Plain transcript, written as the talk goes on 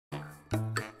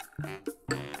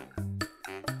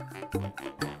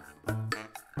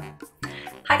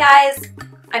guys,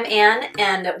 I'm Anne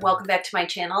and welcome back to my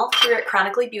channel. Here at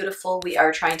Chronically Beautiful, we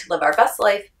are trying to live our best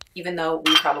life even though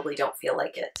we probably don't feel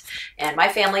like it. And my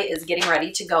family is getting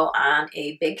ready to go on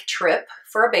a big trip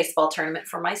for a baseball tournament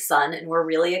for my son, and we're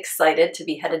really excited to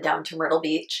be headed down to Myrtle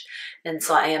Beach. And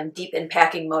so I am deep in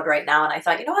packing mode right now, and I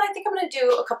thought, you know what, I think I'm going to do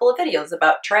a couple of videos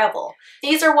about travel.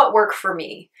 These are what work for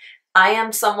me. I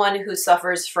am someone who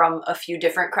suffers from a few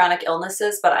different chronic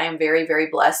illnesses, but I am very, very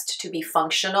blessed to be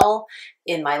functional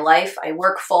in my life. I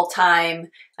work full-time,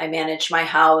 I manage my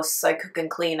house, I cook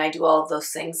and clean, I do all of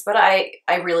those things, but I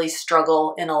really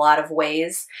struggle in a lot of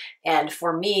ways. And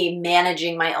for me,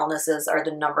 managing my illnesses are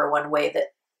the #1 way that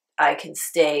I can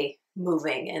stay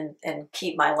moving and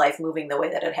keep my life moving the way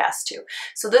that it has to.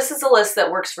 So this is a list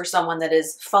that works for someone that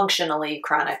is functionally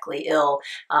chronically ill.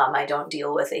 I don't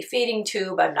deal with a feeding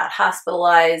tube, I'm not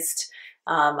hospitalized,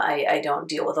 I don't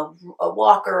deal with a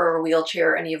walker or a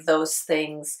wheelchair, any of those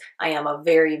things. I am a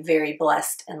very, very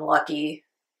blessed and lucky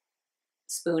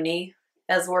Spoonie,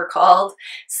 as we're called.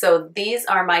 So these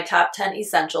are my top 10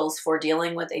 essentials for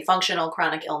dealing with a functional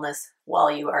chronic illness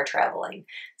while you are traveling.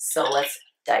 So let's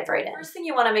dive right in. First thing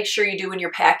you want to make sure you do when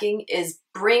you're packing is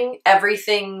bring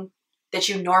everything that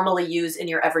you normally use in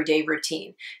your everyday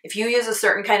routine. If you use a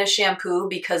certain kind of shampoo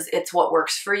because it's what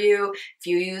works for you, if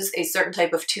you use a certain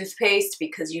type of toothpaste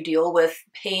because you deal with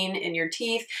pain in your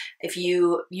teeth, if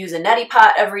you use a neti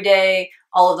pot every day,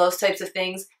 all of those types of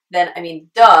things, then I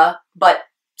mean, duh, but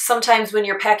sometimes when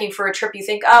you're packing for a trip, you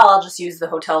think, oh, I'll just use the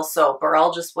hotel soap or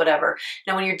I'll just whatever.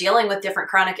 Now, when you're dealing with different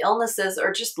chronic illnesses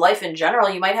or just life in general,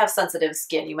 you might have sensitive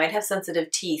skin, you might have sensitive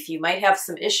teeth, you might have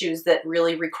some issues that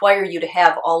really require you to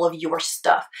have all of your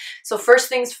stuff. So first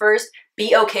things first,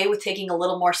 be okay with taking a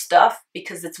little more stuff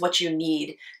because it's what you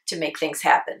need to make things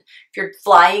happen. If you're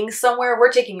flying somewhere,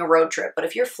 we're taking a road trip, but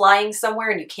if you're flying somewhere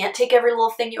and you can't take every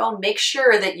little thing you own, make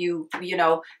sure that you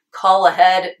know, call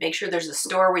ahead, make sure there's a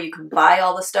store where you can buy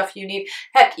all the stuff you need.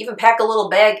 Heck, even pack a little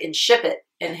bag and ship it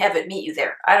and have it meet you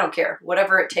there. I don't care,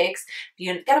 whatever it takes.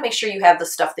 You gotta make sure you have the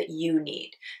stuff that you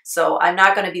need. So I'm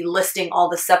not gonna be listing all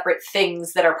the separate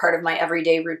things that are part of my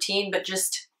everyday routine, but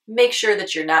just make sure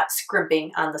that you're not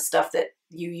scrimping on the stuff that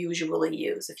you usually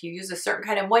use. If you use a certain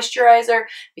kind of moisturizer,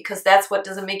 because that's what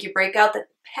doesn't make you break out, then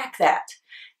pack that.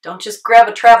 Don't just grab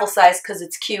a travel size because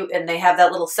it's cute and they have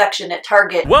that little section at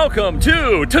Target. Welcome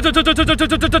to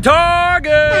Target!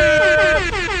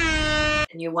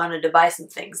 And you wanted to buy some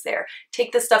things there.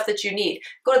 Take the stuff that you need.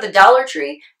 Go to the Dollar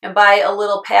Tree and buy a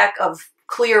little pack of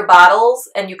clear bottles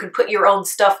and you can put your own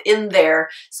stuff in there.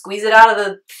 Squeeze it out of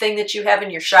the thing that you have in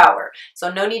your shower.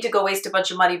 So no need to go waste a bunch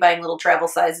of money buying little travel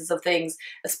sizes of things,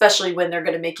 especially when they're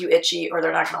going to make you itchy or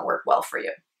they're not going to work well for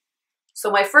you. So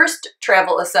my first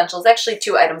travel essential is actually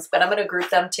 2 items, but I'm going to group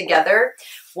them together.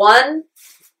 One,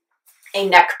 a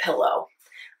neck pillow.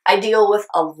 I deal with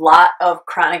a lot of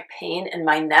chronic pain in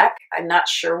my neck. I'm not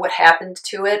sure what happened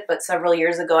to it, but several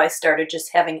years ago I started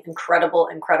just having incredible,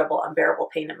 unbearable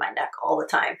pain in my neck all the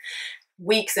time.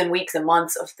 Weeks and weeks and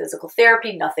months of physical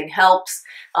therapy, nothing helps.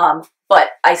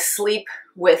 But I sleep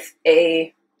with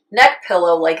a neck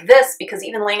pillow like this because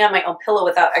even laying on my own pillow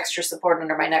without extra support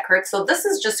under my neck hurts. So this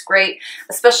is just great,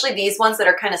 especially these ones that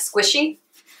are kind of squishy.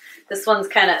 This one's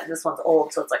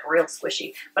old, so it's like real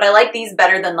squishy. But I like these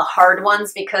better than the hard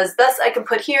ones because this I can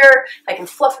put here, I can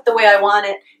fluff it the way I want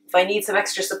it. If I need some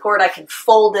extra support, I can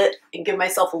fold it and give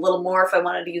myself a little more. If I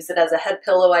wanted to use it as a head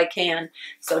pillow, I can.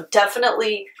 So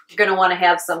definitely you're going to want to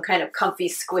have some kind of comfy,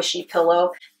 squishy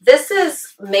pillow. This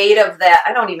is made of that,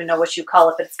 I don't even know what you call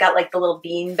it, but it's got like the little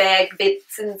bean bag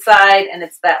bits inside, and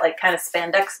it's that like kind of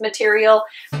spandex material.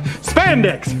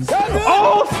 Spandex!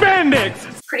 All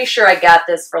spandex! Pretty sure I got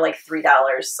this for like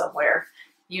 $3 somewhere.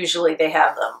 Usually they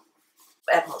have them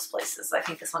at most places. I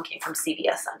think this one came from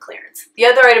CVS on clearance. The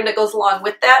other item that goes along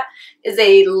with that is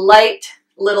a light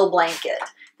little blanket.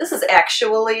 This is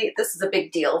a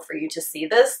big deal for you to see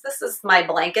this. This is my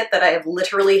blanket that I have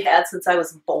literally had since I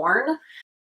was born.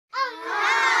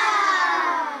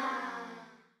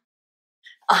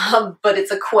 But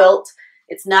it's a quilt.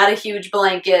 It's not a huge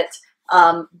blanket,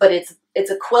 but it's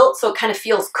a quilt, so it kind of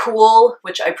feels cool,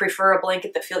 which I prefer a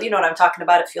blanket that feels, you know what I'm talking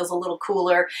about, it feels a little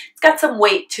cooler. It's got some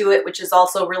weight to it, which is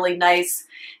also really nice,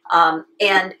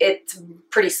 and it's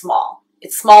pretty small.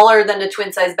 It's smaller than a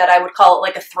twin size bed. I would call it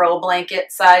like a throw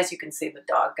blanket size. You can see the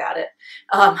dog got it.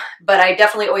 But I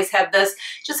definitely always have this,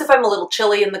 just if I'm a little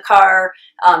chilly in the car,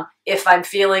 if I'm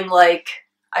feeling like,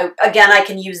 I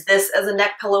can use this as a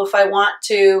neck pillow if I want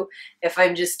to. If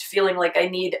I'm just feeling like I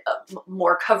need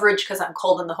more coverage because I'm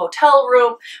cold in the hotel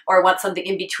room, or I want something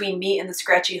in between me and the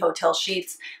scratchy hotel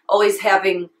sheets, always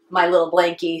having my little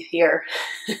Blankie here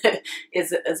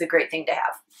is a great thing to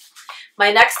have.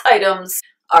 My next items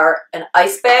are an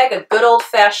ice bag, a good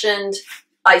old-fashioned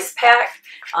ice pack.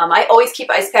 I always keep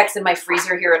ice packs in my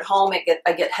freezer here at home.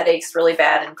 I get headaches really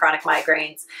bad and chronic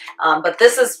migraines. But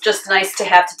this is just nice to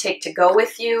have to take to go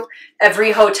with you.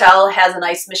 Every hotel has an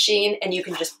ice machine and you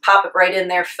can just pop it right in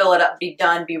there, fill it up, be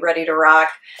done, be ready to rock.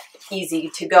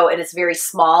 Easy to go, and it's very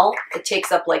small. It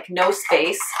takes up like no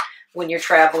space when you're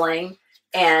traveling,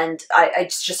 and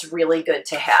it's just really good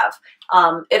to have.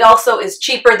 It also is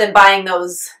cheaper than buying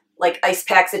those like ice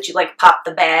packs that you like pop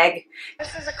the bag.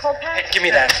 This is a cold pack. Hey, give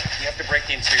me that. You have to break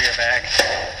the interior bag.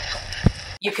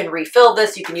 You can refill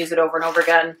this. You can use it over and over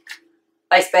again.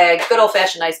 Ice bag, good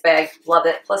old-fashioned ice bag. Love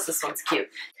it. Plus this one's cute.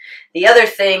 The other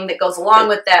thing that goes along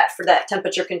with that for that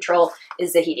temperature control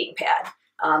is the heating pad.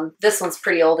 This one's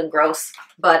pretty old and gross,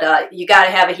 but you got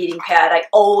to have a heating pad. I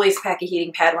always pack a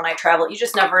heating pad when I travel. You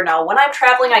just never know. When I'm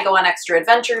traveling, I go on extra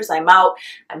adventures. I'm out,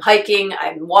 I'm hiking,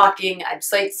 I'm walking, I'm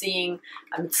sightseeing,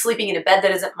 I'm sleeping in a bed that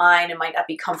isn't mine. It might not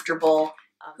be comfortable.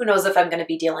 Who knows if I'm going to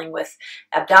be dealing with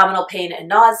abdominal pain and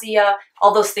nausea,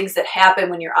 all those things that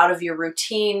happen when you're out of your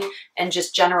routine, and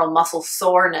just general muscle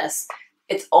soreness.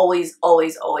 It's always,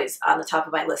 always, always on the top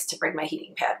of my list to bring my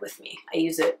heating pad with me. I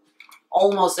use it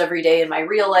almost every day in my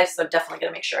real life, so I'm definitely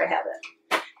going to make sure I have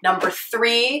it. Number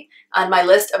 3 on my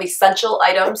list of essential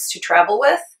items to travel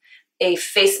with, a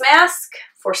face mask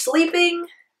for sleeping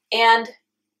and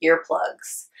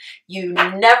earplugs. You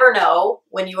never know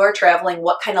when you are traveling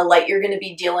what kind of light you're going to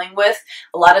be dealing with.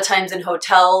 A lot of times in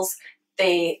hotels,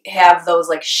 they have those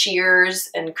like shears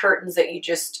and curtains that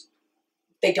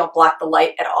they don't block the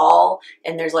light at all,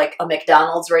 and there's like a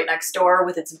McDonald's right next door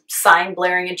with its sign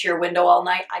blaring into your window all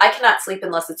night. I cannot sleep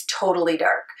unless it's totally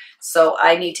dark, so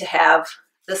I need to have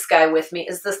this guy with me.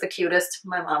 Is this the cutest?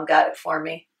 My mom got it for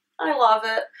me. I love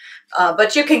it.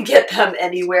 But you can get them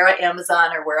anywhere at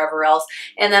Amazon or wherever else.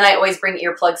 And then I always bring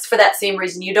earplugs for that same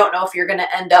reason. You don't know if you're going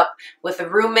to end up with a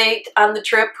roommate on the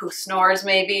trip who snores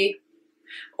maybe,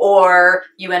 or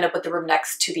you end up with the room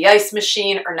next to the ice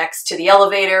machine or next to the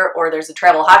elevator, or there's a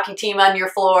travel hockey team on your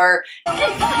floor.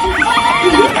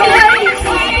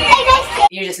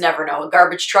 You just never know. A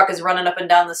garbage truck is running up and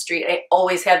down the street. I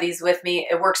always have these with me.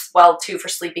 It works well too for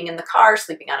sleeping in the car,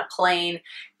 sleeping on a plane.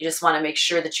 You just want to make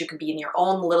sure that you can be in your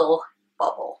own little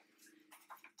bubble.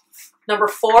 Number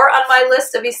 4 on my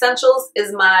list of essentials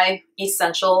is my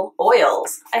essential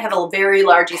oils. I have a very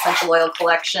large essential oil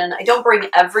collection. I don't bring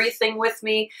everything with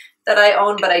me that I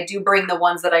own, but I do bring the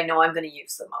ones that I know I'm going to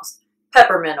use the most.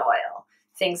 Peppermint oil,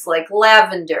 things like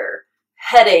lavender,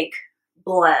 headache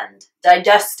blend,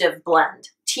 digestive blend,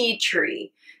 tea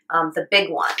tree, the big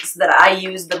ones that I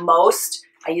use the most.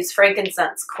 I use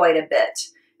frankincense quite a bit.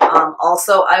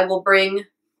 Also, I will bring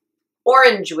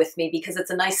orange with me because it's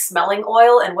a nice smelling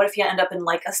oil, and what if you end up in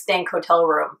like a stank hotel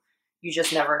room? You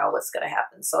just never know what's going to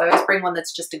happen. So I always bring one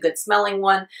that's just a good smelling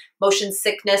one. Motion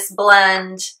sickness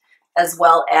blend, as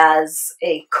well as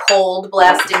a cold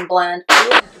blasting blend.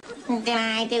 Did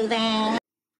I do that?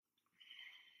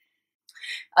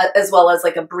 As well as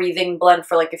like a breathing blend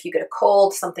for like if you get a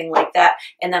cold, something like that.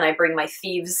 And then I bring my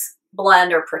Thieves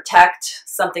blend or Protect,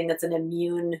 something that's an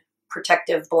immune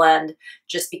protective blend,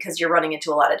 just because you're running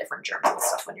into a lot of different germs and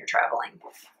stuff when you're traveling.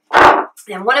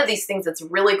 And one of these things that's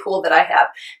really cool that I have,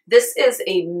 this is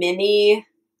a mini,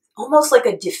 almost like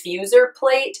a diffuser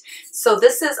plate. So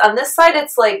this is, on this side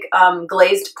it's like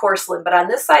glazed porcelain, but on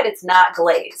this side it's not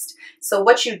glazed. So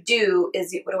what you do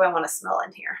is, what do I want to smell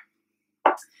in here?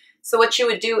 So what you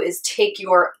would do is take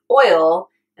your oil,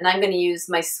 and I'm going to use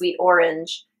my sweet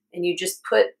orange, and you just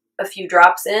put a few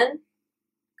drops in.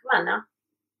 Come on now.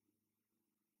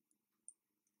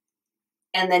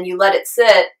 And then you let it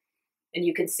sit, and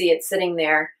you can see it sitting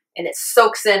there, and it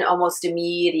soaks in almost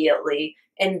immediately,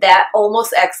 and that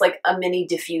almost acts like a mini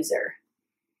diffuser.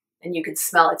 And you can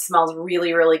smell it. It smells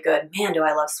really, really good. Man, do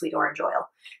I love sweet orange oil.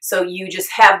 So you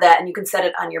just have that, and you can set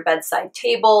it on your bedside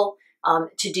table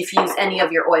to diffuse any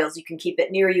of your oils. You can keep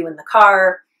it near you in the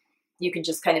car. You can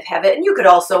just kind of have it, and you could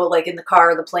also, like in the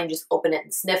car or the plane, just open it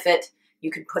and sniff it.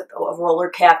 You can put a roller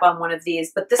cap on one of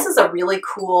these, but this is a really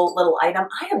cool little item.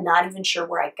 I am not even sure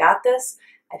where I got this.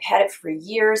 I've had it for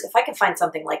years. If I can find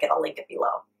something like it, I'll link it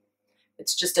below.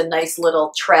 It's just a nice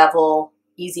little travel,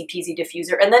 easy peasy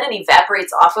diffuser. And then it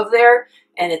evaporates off of there,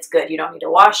 and it's good. You don't need to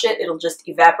wash it. It'll just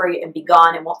evaporate and be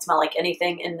gone. It won't smell like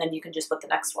anything, and then you can just put the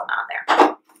next one on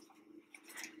there.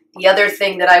 The other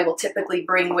thing that I will typically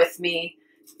bring with me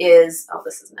is, oh,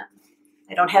 this isn't it.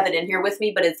 I don't have it in here with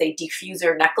me, but it's a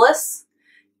diffuser necklace.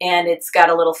 And it's got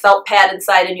a little felt pad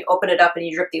inside, and you open it up and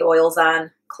you drip the oils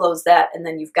on. close that, and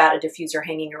then you've got a diffuser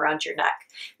hanging around your neck.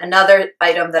 Another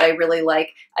item that I really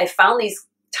like, I found these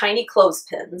tiny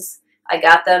clothespins. I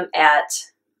got them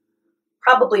at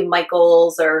probably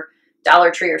Michael's or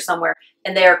Dollar Tree or somewhere,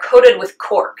 and they are coated with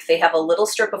cork. They have a little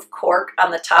strip of cork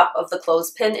on the top of the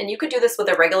clothespin, and you could do this with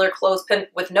a regular clothespin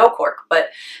with no cork, but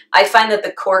I find that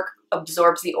the cork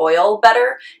absorbs the oil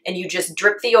better, and you just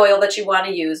drip the oil that you want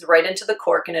to use right into the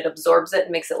cork, and it absorbs it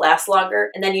and makes it last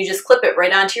longer, and then you just clip it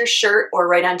right onto your shirt or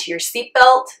right onto your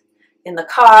seatbelt in the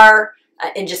car,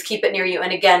 and just keep it near you.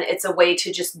 And again, it's a way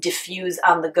to just diffuse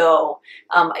on the go.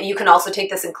 You can also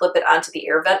take this and clip it onto the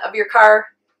air vent of your car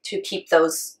to keep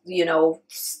those, you know,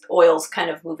 oils kind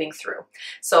of moving through.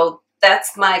 So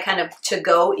that's my kind of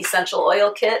to-go essential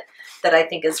oil kit that I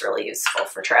think is really useful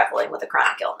for traveling with a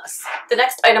chronic illness. The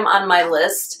next item on my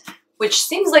list, which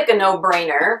seems like a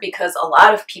no-brainer because a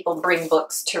lot of people bring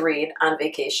books to read on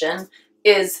vacation,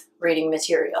 is reading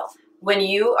material. When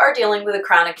you are dealing with a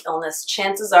chronic illness,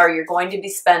 chances are you're going to be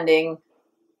spending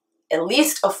at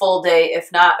least a full day,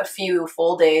 if not a few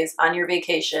full days on your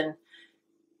vacation,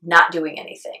 not doing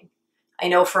anything. I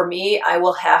know for me, I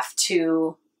will have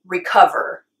to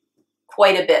recover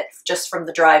quite a bit just from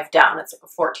the drive down. It's like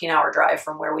a 14-hour drive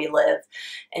from where we live.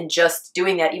 And just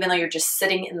doing that, even though you're just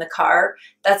sitting in the car,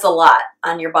 that's a lot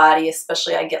on your body,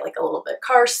 especially I get like a little bit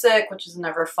car sick, which is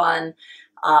never fun.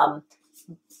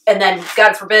 And then,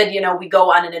 God forbid, you know, we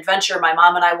go on an adventure. My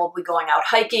mom and I will be going out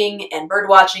hiking and bird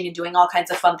watching and doing all kinds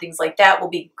of fun things like that.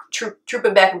 We'll be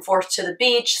trooping back and forth to the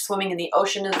beach. Swimming in the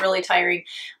ocean is really tiring.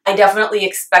 I definitely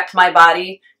expect my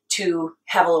body to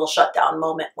have a little shutdown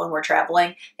moment when we're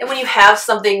traveling. And when you have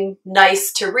something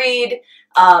nice to read,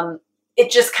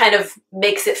 it just kind of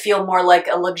makes it feel more like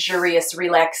a luxurious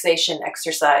relaxation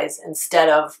exercise instead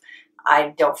of,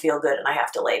 I don't feel good and I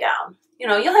have to lay down. You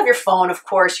know, you'll have your phone, of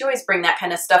course. You always bring that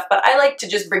kind of stuff, but I like to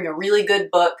just bring a really good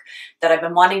book that I've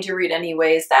been wanting to read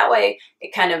anyways. That way,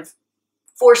 it kind of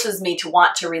forces me to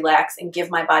want to relax and give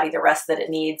my body the rest that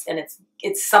it needs, and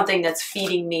it's something that's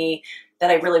feeding me that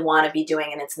I really want to be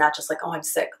doing, and it's not just like, oh, I'm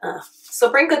sick.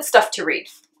 So bring good stuff to read.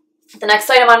 The next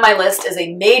item on my list is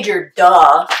a major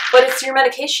duh, but it's your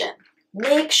medication.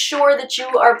 Make sure that you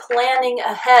are planning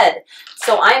ahead.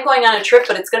 So I'm going on a trip,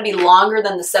 but it's going to be longer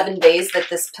than the 7 days that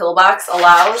this pill box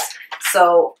allows.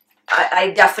 So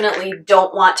I definitely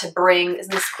don't want to bring,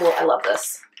 isn't this cool? I love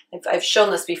this. I've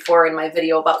shown this before in my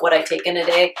video about what I take in a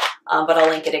day, but I'll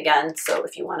link it again. So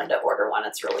if you wanted to order one,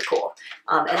 it's really cool.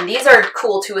 And these are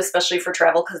cool too, especially for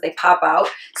travel because they pop out.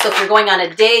 So if you're going on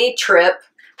a day trip,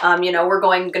 you know, we're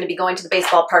going to be going to the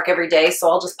baseball park every day, so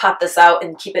I'll just pop this out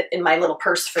and keep it in my little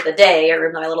purse for the day or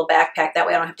in my little backpack. That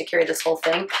way I don't have to carry this whole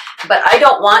thing. But I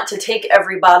don't want to take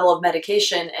every bottle of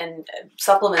medication and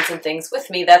supplements and things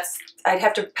with me. I'd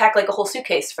have to pack like a whole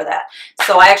suitcase for that.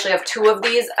 So I actually have 2 of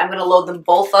these. I'm going to load them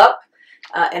both up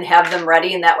and have them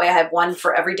ready, and that way I have one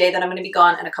for every day that I'm going to be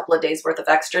gone and a couple of days worth of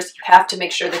extras. You have to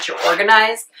make sure that you're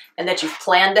organized and that you've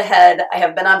planned ahead. I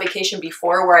have been on vacation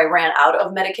before where I ran out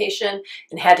of medication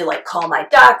and had to like call my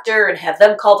doctor and have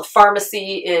them call the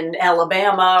pharmacy in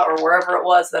Alabama or wherever it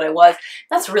was that I was.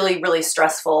 That's really, really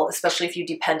stressful, especially if you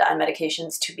depend on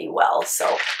medications to be well.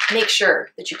 So make sure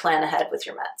that you plan ahead with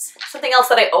your meds. Something else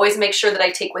that I always make sure that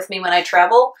I take with me when I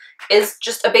travel is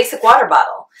just a basic water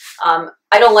bottle.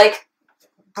 I don't like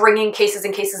bringing cases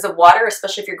and cases of water,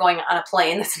 especially if you're going on a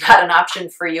plane. That's not an option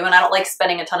for you, and I don't like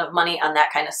spending a ton of money on that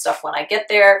kind of stuff when I get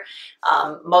there.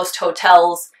 Most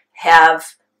hotels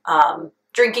have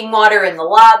drinking water in the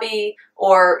lobby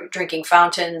or drinking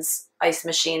fountains, ice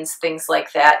machines, things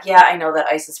like that. Yeah, I know that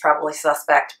ice is probably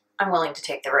suspect. I'm willing to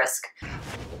take the risk.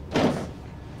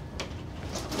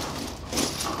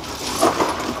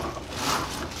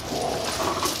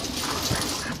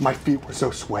 My feet were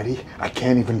so sweaty, I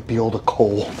can't even feel the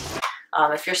cold.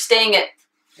 If you're staying at,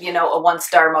 you know, a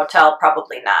 1-star motel,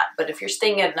 probably not. But if you're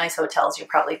staying at nice hotels, you'll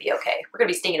probably be okay. We're going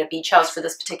to be staying at a beach house for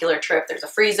this particular trip. There's a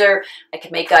freezer. I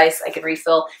can make ice. I can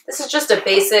refill. This is just a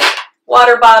basic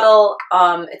water bottle.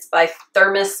 It's by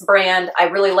Thermos brand. I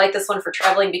really like this one for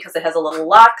traveling because it has a little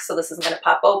lock, so this isn't going to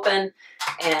pop open.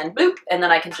 And boop, and then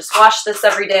I can just wash this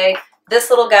every day. This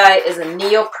little guy is a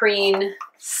neoprene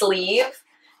sleeve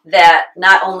that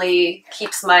not only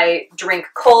keeps my drink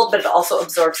cold, but it also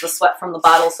absorbs the sweat from the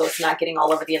bottle, so it's not getting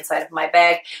all over the inside of my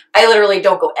bag. I literally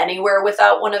don't go anywhere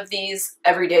without one of these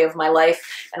every day of my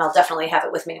life, and I'll definitely have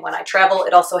it with me when I travel.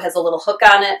 It also has a little hook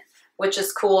on it, which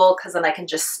is cool because then I can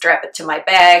just strap it to my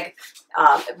bag.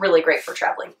 Really great for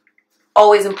traveling.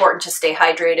 Always important to stay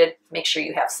hydrated. Make sure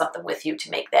you have something with you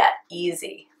to make that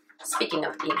easy. Speaking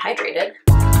of being hydrated,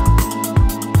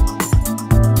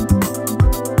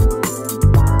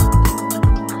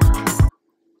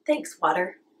 Thanks,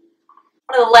 water.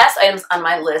 One of the last items on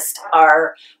my list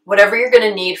are whatever you're going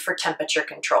to need for temperature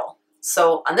control.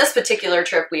 So on this particular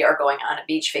trip, we are going on a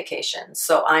beach vacation.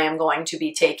 So I am going to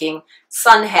be taking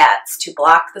sun hats to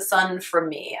block the sun from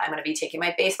me. I'm going to be taking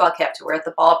my baseball cap to wear at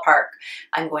the ballpark.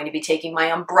 I'm going to be taking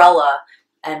my umbrella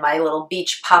and my little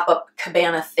beach pop-up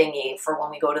cabana thingy for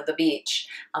when we go to the beach.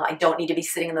 I don't need to be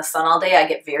sitting in the sun all day. I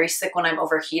get very sick when I'm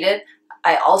overheated.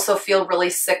 I also feel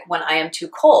really sick when I am too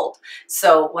cold.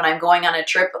 So when I'm going on a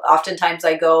trip, oftentimes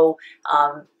I go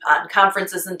on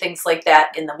conferences and things like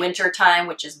that in the winter time,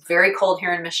 which is very cold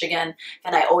here in Michigan.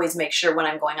 And I always make sure when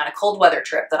I'm going on a cold weather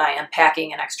trip that I am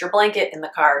packing an extra blanket in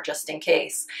the car just in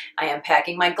case. I am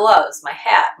packing my gloves, my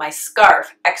hat, my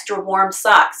scarf, extra warm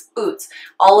socks, boots,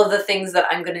 all of the things that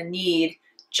I'm gonna need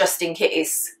just in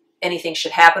case anything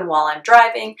should happen while I'm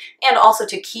driving, and also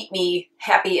to keep me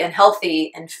happy and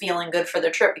healthy and feeling good for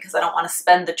the trip, because I don't want to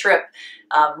spend the trip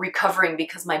recovering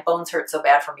because my bones hurt so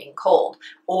bad from being cold,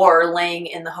 or laying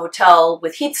in the hotel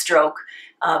with heat stroke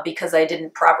because I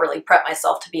didn't properly prep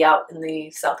myself to be out in the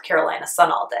South Carolina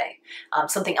sun all day.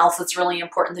 Something else that's really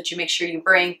important that you make sure you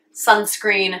bring: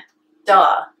 sunscreen,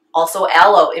 duh. Also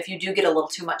aloe, if you do get a little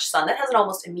too much sun. That has an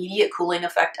almost immediate cooling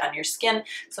effect on your skin,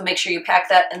 so make sure you pack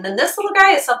that. And then this little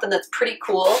guy is something that's pretty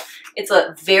cool. It's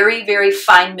a very, very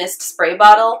fine mist spray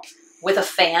bottle with a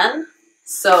fan.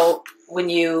 So when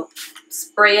you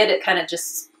spray it, it kind of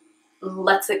just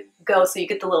lets it go. So you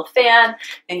get the little fan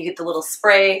and you get the little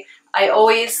spray. I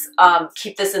always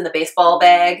keep this in the baseball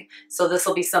bag, so this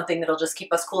will be something that'll just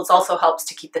keep us cool. It also helps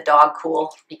to keep the dog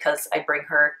cool because I bring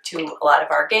her to a lot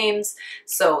of our games.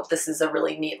 So this is a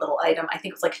really neat little item. I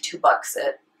think it's like $2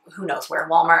 at who knows where,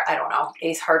 Walmart, I don't know,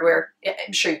 Ace Hardware.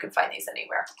 I'm sure you can find these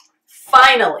anywhere.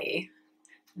 Finally,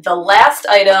 the last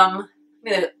item.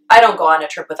 I don't go on a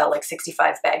trip without like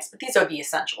 65 bags, but these are the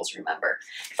essentials, remember.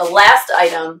 The last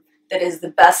item that is the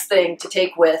best thing to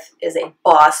take with is a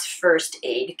Boss first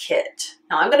aid kit.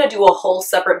 Now I'm going to do a whole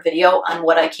separate video on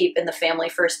what I keep in the family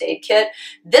first aid kit.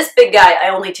 This big guy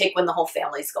I only take when the whole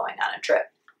family's going on a trip.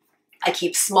 I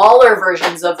keep smaller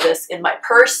versions of this in my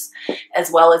purse, as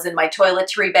well as in my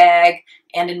toiletry bag,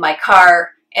 and in my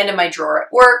car, and in my drawer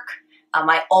at work.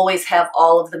 I always have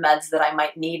all of the meds that I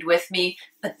might need with me,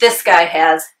 but this guy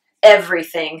has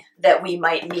everything that we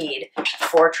might need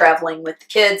for traveling with the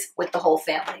kids, with the whole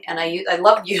family. And I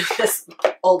love to use this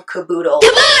old caboodle.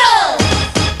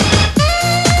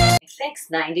 Thanks,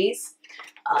 90s.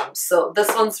 So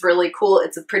this one's really cool.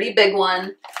 It's a pretty big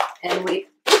one, and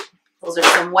those are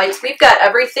some wipes. We've got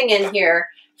everything in here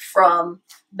from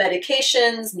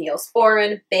medications,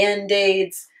 Neosporin,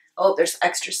 Band-Aids. Oh, there's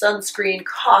extra sunscreen,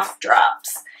 cough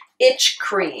drops, itch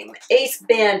cream, Ace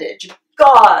bandage,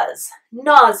 gauze,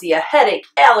 nausea, headache,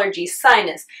 allergy,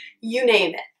 sinus, you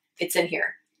name it, it's in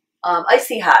here.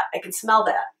 Icy hot, I can smell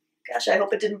that. Gosh, I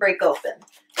hope it didn't break open.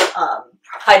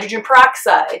 Hydrogen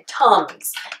peroxide,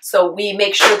 Tums. So we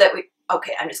make sure that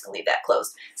okay, I'm just gonna leave that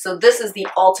closed. So this is the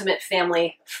ultimate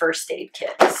family first aid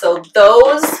kit. So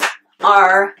those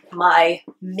are my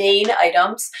main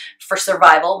items for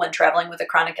survival when traveling with a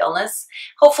chronic illness.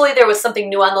 Hopefully there was something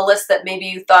new on the list that maybe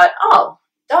you thought, oh,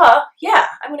 duh, yeah,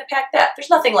 I'm gonna pack that.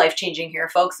 There's nothing life-changing here,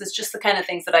 folks. It's just the kind of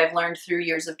things that I've learned through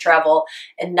years of travel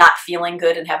and not feeling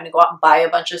good and having to go out and buy a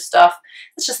bunch of stuff.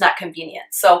 It's just not convenient.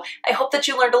 So I hope that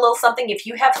you learned a little something. If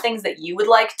you have things that you would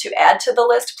like to add to the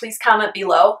list, please comment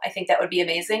below. I think that would be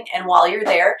amazing. And while you're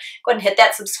there, go ahead and hit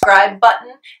that subscribe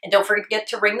button, and don't forget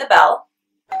to ring the bell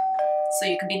so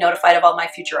you can be notified of all my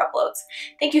future uploads.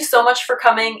 Thank you so much for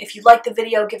coming. If you liked the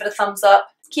video, give it a thumbs up.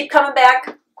 Keep coming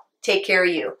back. Take care of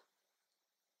you.